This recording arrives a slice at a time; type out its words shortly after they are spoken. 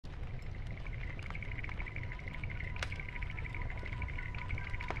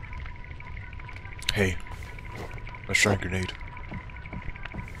Hey, a shrine grenade.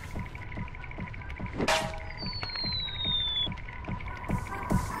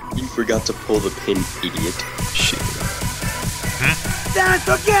 You forgot to pull the pin, idiot. Shit. Damn it,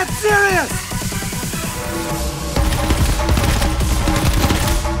 so get serious!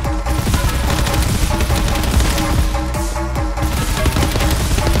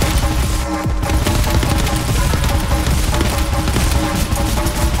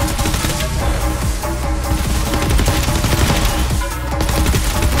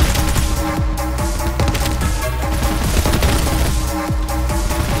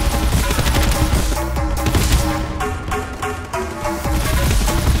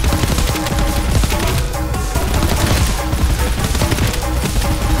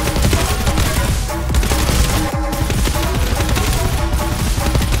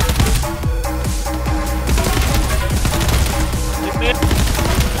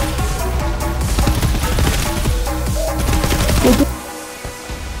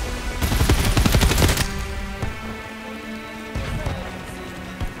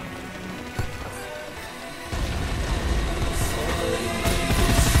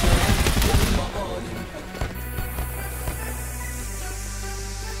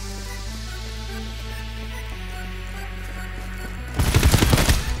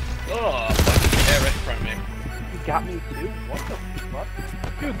 Got me too? What the fuck?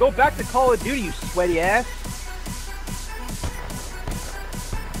 Dude, go back to Call of Duty, you sweaty ass!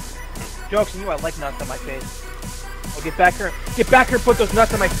 Jokes on you, I like nuts on my face. Oh, get back here and put those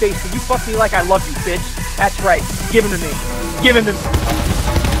nuts on my face, and you fuck me like I love you, bitch! That's right, give them to me! Give them to me!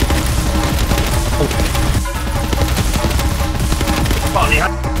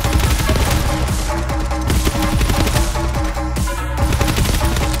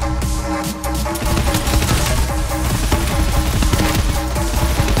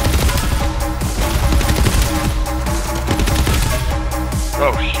 Oh,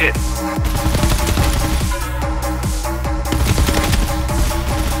 oh shit.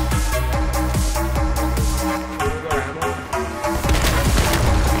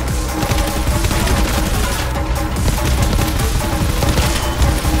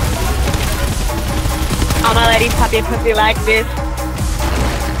 I'ma let him pop your pussy like this.